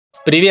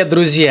Привет,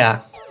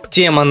 друзья!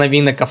 Тема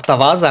новинок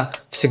Автоваза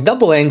всегда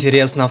была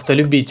интересна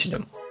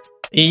автолюбителям.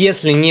 И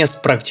если не с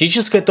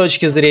практической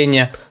точки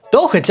зрения,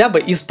 то хотя бы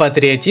из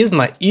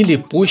патриотизма или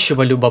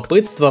пущего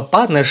любопытства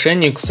по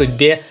отношению к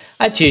судьбе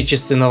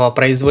отечественного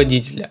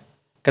производителя,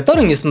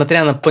 который,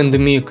 несмотря на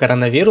пандемию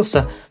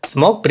коронавируса,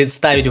 смог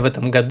представить в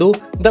этом году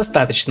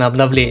достаточно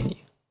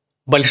обновлений.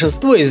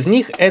 Большинство из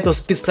них это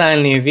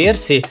специальные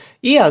версии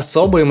и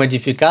особые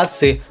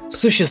модификации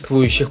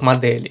существующих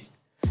моделей.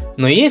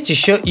 Но есть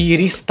еще и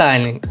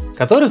рестайлинг,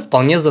 который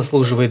вполне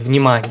заслуживает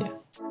внимания.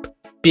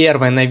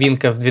 Первой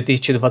новинкой в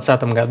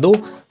 2020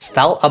 году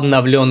стал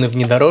обновленный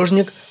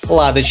внедорожник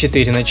Lada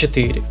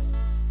 4х4.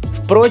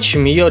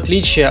 Впрочем, ее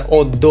отличия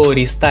от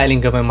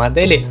дорестайлинговой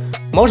модели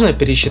можно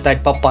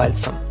пересчитать по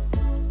пальцам.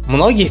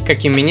 Многих,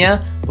 как и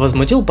меня,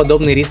 возмутил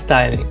подобный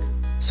рестайлинг.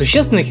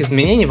 Существенных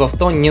изменений в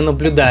авто не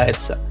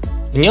наблюдается.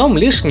 В нем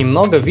лишь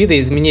немного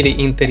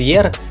видоизменили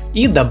интерьер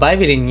и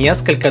добавили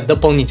несколько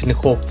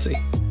дополнительных опций.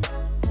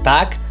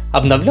 Так,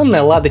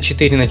 обновленная Lada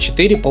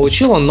 4х4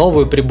 получила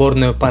новую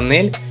приборную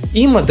панель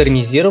и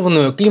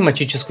модернизированную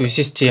климатическую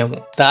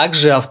систему.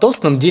 Также авто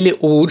снабдили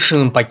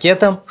улучшенным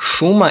пакетом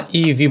шума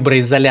и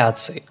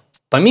виброизоляции.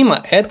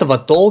 Помимо этого,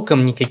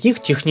 толком никаких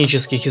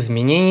технических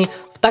изменений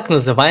в так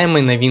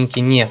называемой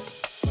новинке нет.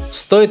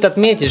 Стоит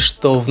отметить,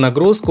 что в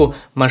нагрузку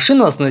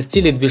машину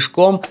оснастили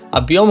движком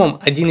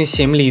объемом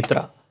 1,7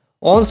 литра.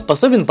 Он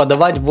способен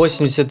подавать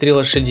 83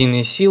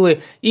 лошадиные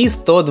силы и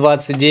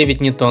 129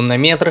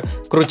 ньютон-метр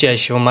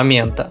крутящего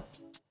момента.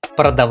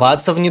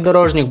 Продаваться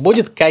внедорожник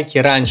будет, как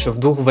и раньше, в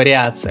двух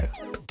вариациях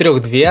 –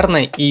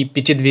 трехдверной и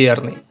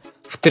пятидверной.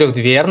 В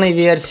трехдверной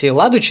версии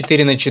Ладу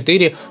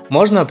 4х4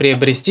 можно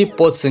приобрести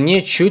по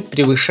цене чуть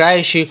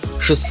превышающей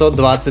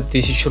 620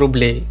 тысяч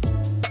рублей.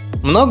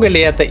 Много ли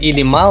это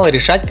или мало,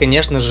 решать,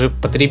 конечно же,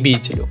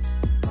 потребителю.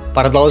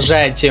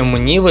 Продолжая тему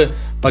Нивы,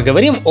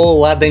 поговорим о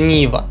Лада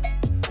Нива,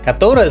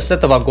 которая с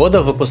этого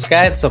года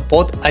выпускается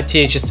под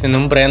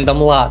отечественным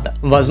брендом Lada.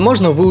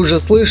 Возможно, вы уже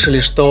слышали,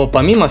 что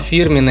помимо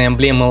фирменной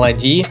эмблемы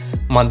Лади,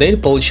 модель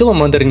получила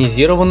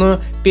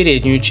модернизированную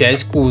переднюю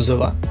часть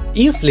кузова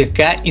и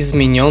слегка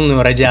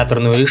измененную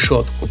радиаторную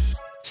решетку.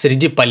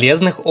 Среди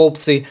полезных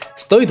опций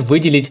стоит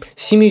выделить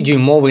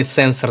 7-дюймовый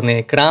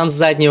сенсорный экран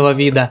заднего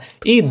вида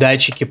и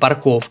датчики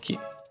парковки.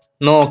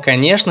 Но,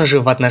 конечно же,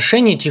 в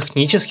отношении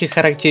технических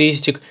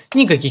характеристик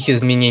никаких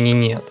изменений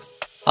нет.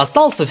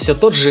 Остался все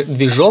тот же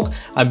движок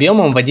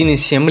объемом в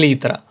 1,7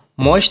 литра,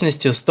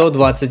 мощностью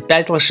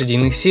 125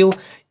 лошадиных сил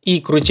и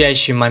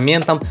крутящим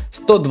моментом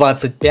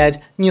 125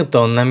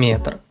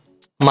 ньютон-метр.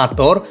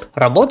 Мотор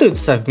работает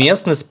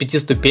совместно с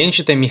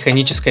пятиступенчатой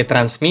механической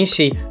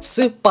трансмиссией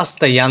с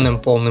постоянным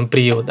полным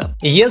приводом.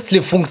 Если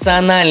в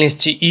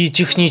функциональности и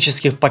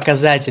технических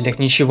показателях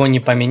ничего не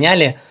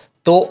поменяли,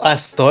 то о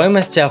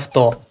стоимости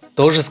авто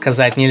тоже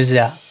сказать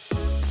нельзя.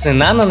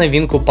 Цена на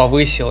новинку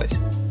повысилась.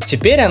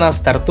 Теперь она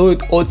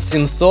стартует от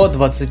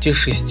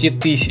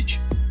 726 тысяч.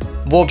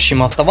 В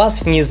общем,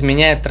 Автоваз не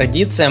изменяет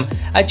традициям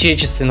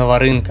отечественного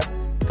рынка,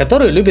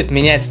 который любит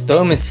менять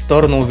стоимость в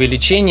сторону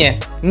увеличения,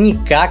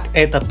 никак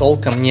это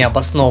толком не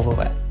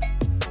обосновывая.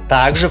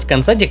 Также в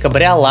конце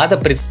декабря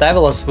Lada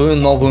представила свою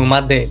новую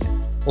модель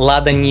 –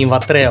 Lada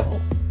Нива Тревел.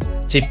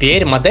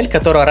 Теперь модель,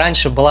 которая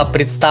раньше была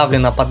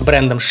представлена под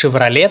брендом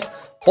Chevrolet,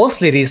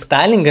 после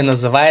рестайлинга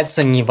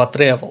называется Нива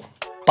Тревел.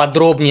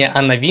 Подробнее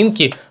о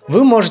новинке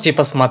вы можете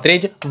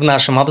посмотреть в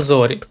нашем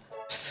обзоре.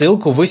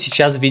 Ссылку вы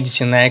сейчас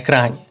видите на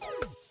экране.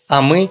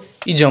 А мы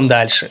идем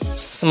дальше.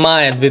 С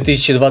мая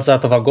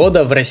 2020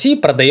 года в России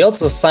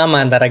продается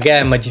самая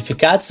дорогая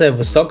модификация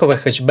высокого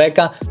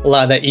хэтчбека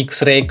Lada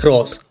X-Ray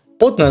Кросс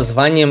под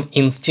названием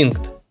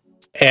Instinct.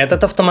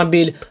 Этот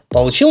автомобиль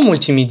получил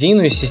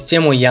мультимедийную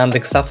систему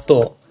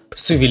Яндекс.Авто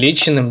с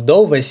увеличенным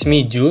до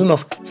 8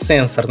 дюймов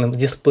сенсорным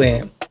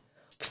дисплеем.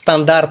 В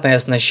стандартное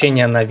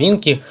оснащение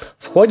новинки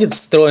входит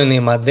встроенный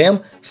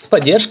модем с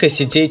поддержкой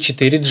сетей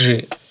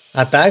 4G,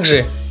 а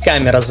также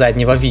камера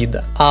заднего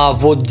вида. А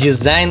вот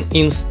дизайн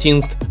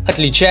Instinct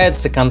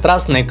отличается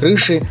контрастной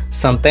крышей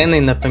с антенной,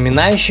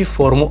 напоминающей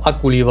форму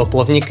акульего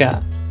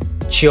плавника.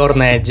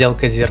 Черная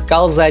отделка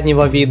зеркал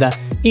заднего вида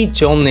и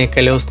темные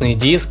колесные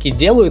диски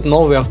делают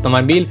новый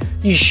автомобиль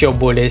еще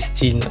более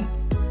стильным.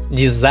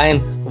 Дизайн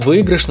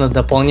выигрышно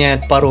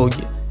дополняет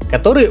пороги,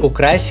 которые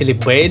украсили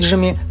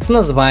бейджами с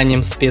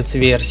названием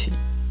спецверсий.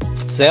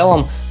 В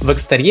целом, в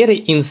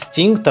экстерьере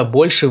Инстинкта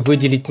больше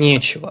выделить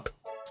нечего.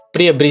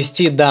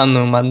 Приобрести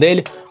данную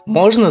модель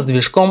можно с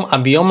движком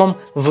объемом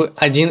в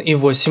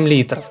 1,8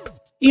 литров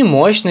и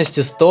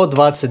мощностью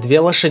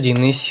 122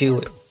 лошадиные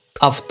силы.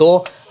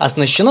 Авто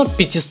оснащено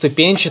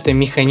пятиступенчатой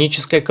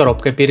механической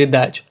коробкой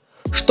передач.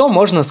 Что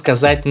можно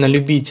сказать на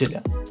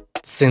любителя?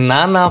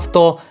 Цена на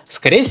авто,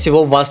 скорее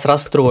всего, вас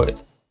расстроит.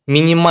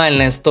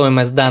 Минимальная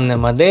стоимость данной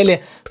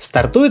модели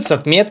стартует с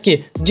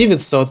отметки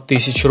 900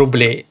 тысяч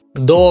рублей.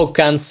 До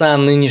конца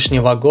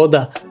нынешнего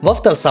года в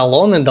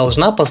автосалоны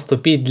должна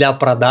поступить для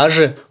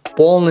продажи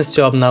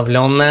полностью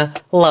обновленная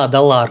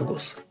Lada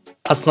Largus.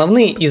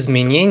 Основные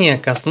изменения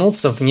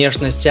коснутся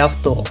внешности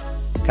авто.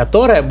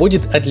 которая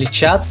будет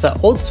отличаться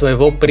от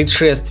своего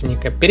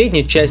предшественника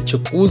передней частью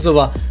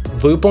кузова,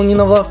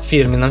 выполненного в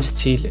фирменном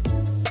стиле.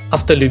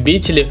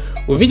 Автолюбители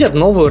увидят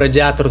новую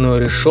радиаторную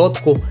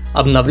решетку,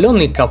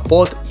 обновленный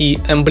капот и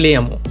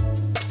эмблему.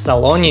 В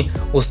салоне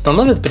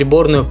установят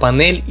приборную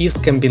панель из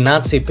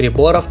комбинаций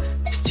приборов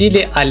в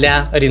стиле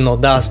а-ля Renault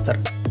Duster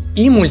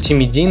и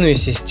мультимедийную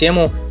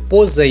систему,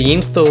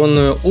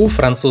 позаимствованную у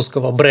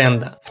французского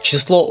бренда. В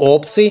число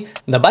опций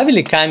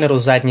добавили камеру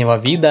заднего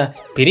вида,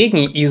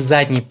 передний и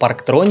задний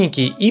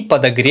парктроники и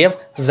подогрев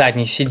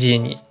задних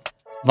сидений.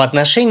 В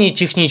отношении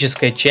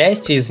технической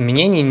части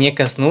изменений не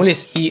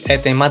коснулись и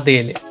этой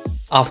модели.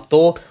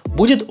 Авто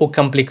будет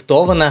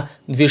укомплектовано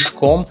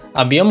движком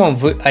объемом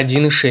в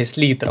 1,6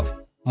 литров,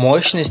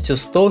 мощностью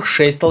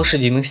 106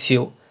 лошадиных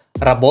сил,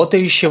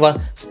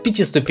 работающего с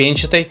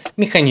пятиступенчатой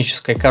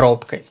механической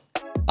коробкой.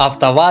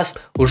 Автоваз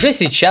уже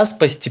сейчас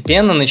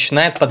постепенно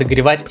начинает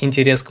подогревать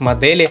интерес к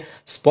модели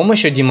с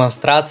помощью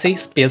демонстраций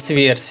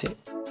спецверсий.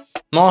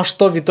 Ну а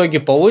что в итоге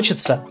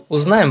получится,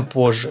 узнаем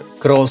позже.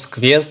 Кросс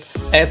Квест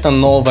 – это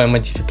новая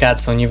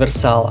модификация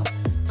универсала,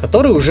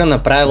 который уже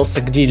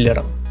направился к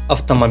дилерам.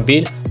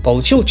 Автомобиль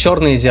получил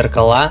черные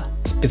зеркала,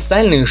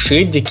 специальные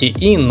шильдики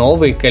и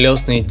новые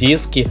колесные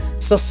диски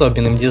с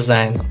особенным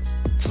дизайном.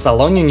 В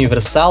салоне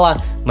универсала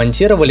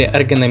монтировали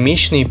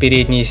эргономичные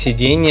передние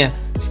сиденья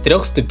с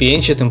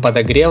трехступенчатым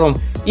подогревом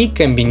и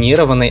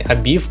комбинированной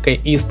обивкой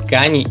из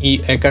ткани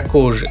и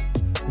эко-кожи.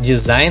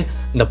 Дизайн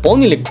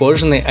дополнили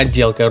кожаной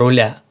отделкой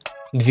руля.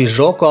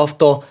 Движок у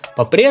авто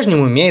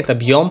по-прежнему имеет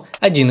объем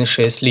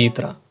 1,6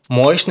 литра.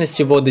 Мощность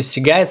его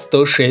достигает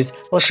 106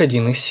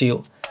 лошадиных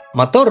сил.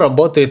 Мотор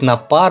работает на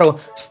пару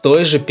с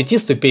той же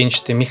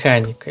пятиступенчатой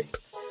механикой.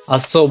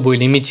 Особую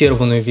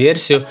лимитированную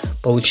версию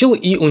получил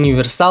и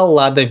универсал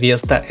Lada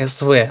Vesta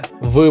SV.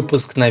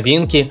 Выпуск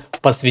новинки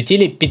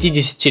посвятили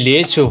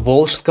 50-летию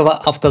Волжского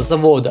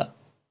автозавода.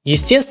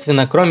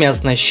 Естественно, кроме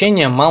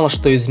оснащения мало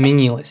что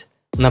изменилось.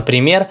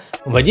 Например,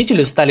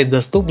 водителю стали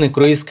доступны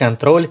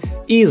круиз-контроль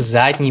и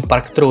задний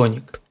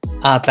парктроник,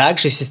 а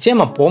также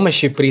система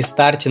помощи при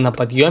старте на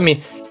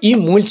подъеме и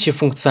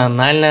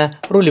мультифункциональное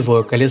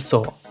рулевое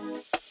колесо.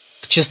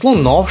 К числу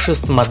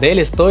новшеств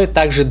модели стоит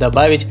также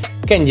добавить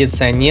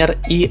кондиционер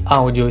и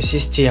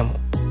аудиосистему.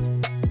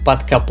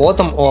 Под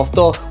капотом у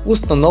авто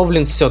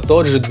установлен все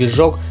тот же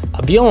движок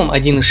объемом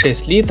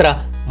 1,6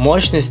 литра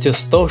мощностью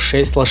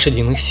 106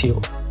 лошадиных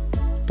сил.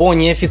 По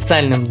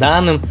неофициальным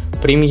данным,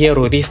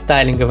 премьеру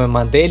рестайлинговой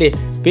модели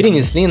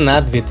перенесли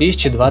на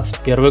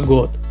 2021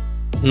 год.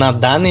 На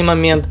данный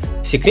момент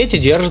в секрете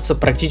держится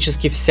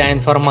практически вся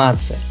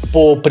информация.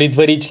 По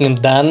предварительным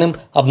данным,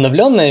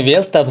 обновленная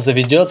Веста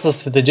обзаведется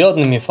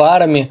светодиодными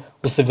фарами,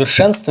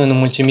 усовершенствованным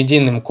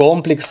мультимедийным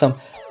комплексом,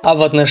 а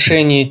в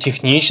отношении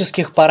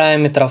технических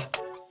параметров,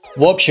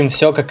 в общем,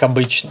 все как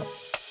обычно.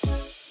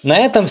 На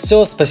этом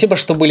все, спасибо,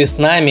 что были с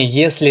нами.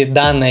 Если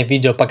данное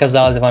видео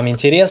показалось вам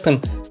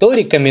интересным, то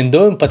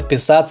рекомендуем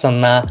подписаться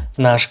на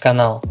наш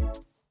канал.